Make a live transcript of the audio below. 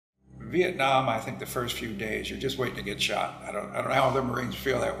Vietnam, I think the first few days, you're just waiting to get shot. I don't know how other Marines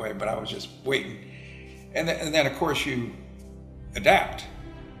feel that way, but I was just waiting. And then of course, you adapt.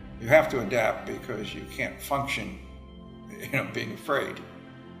 You have to adapt because you can't function, being afraid.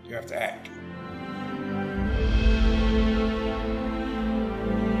 You have to act.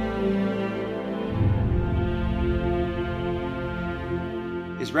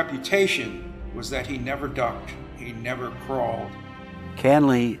 His reputation was that he never ducked, he never crawled.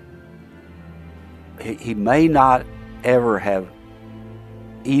 Canley, he may not ever have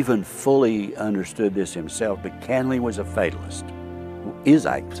even fully understood this himself, but Canley was a fatalist. Is,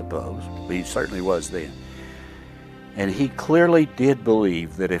 I suppose, but he certainly was then. And he clearly did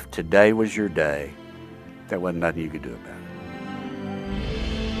believe that if today was your day, there wasn't nothing you could do about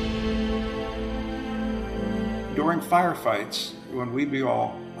it. During firefights, when we'd be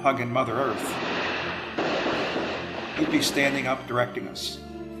all hugging Mother Earth, he'd be standing up directing us.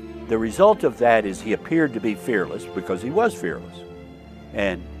 The result of that is he appeared to be fearless because he was fearless.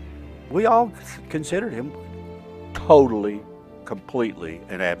 And we all considered him totally, completely,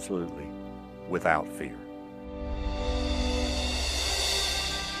 and absolutely without fear.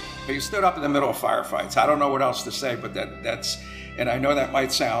 He stood up in the middle of firefights. I don't know what else to say, but that's, and I know that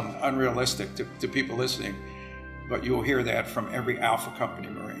might sound unrealistic to people listening, but you'll hear that from every Alpha Company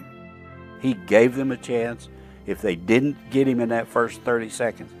Marine. He gave them a chance. If they didn't get him in that first 30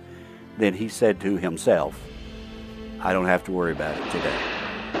 seconds, then he said to himself, I don't have to worry about it today.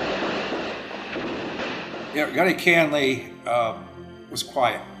 Gunny Canley was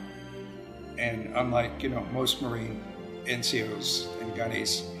quiet. And unlike, most Marine NCOs and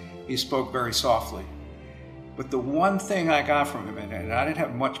gunnies, he spoke very softly. But the one thing I got from him, and I didn't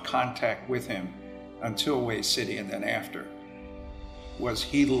have much contact with him until Hue City and then after, was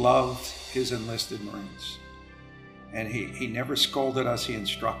he loved his enlisted Marines. And he never scolded us, he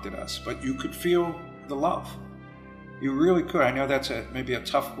instructed us, but you could feel the love. You really could. I know that's maybe a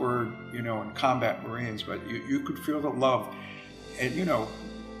tough word, in combat Marines, but you could feel the love. And,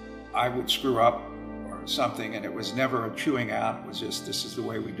 I would screw up or something, and it was never a chewing out. It was just, this is the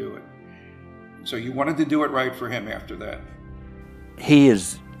way we do it. So you wanted to do it right for him after that. He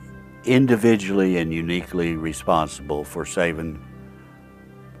is individually and uniquely responsible for saving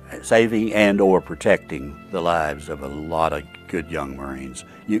and or protecting the lives of a lot of good young Marines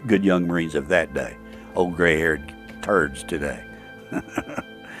of that day, old gray-haired turds today.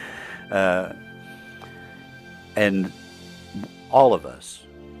 And all of us,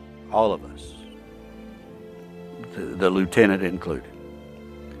 the lieutenant included,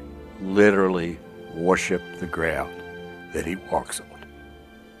 literally worship the ground that he walks on.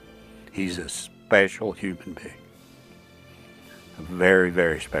 He's a special human being. A very,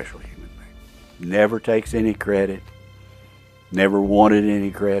 very special human being. Never takes any credit, never wanted any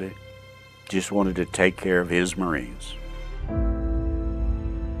credit, just wanted to take care of his Marines.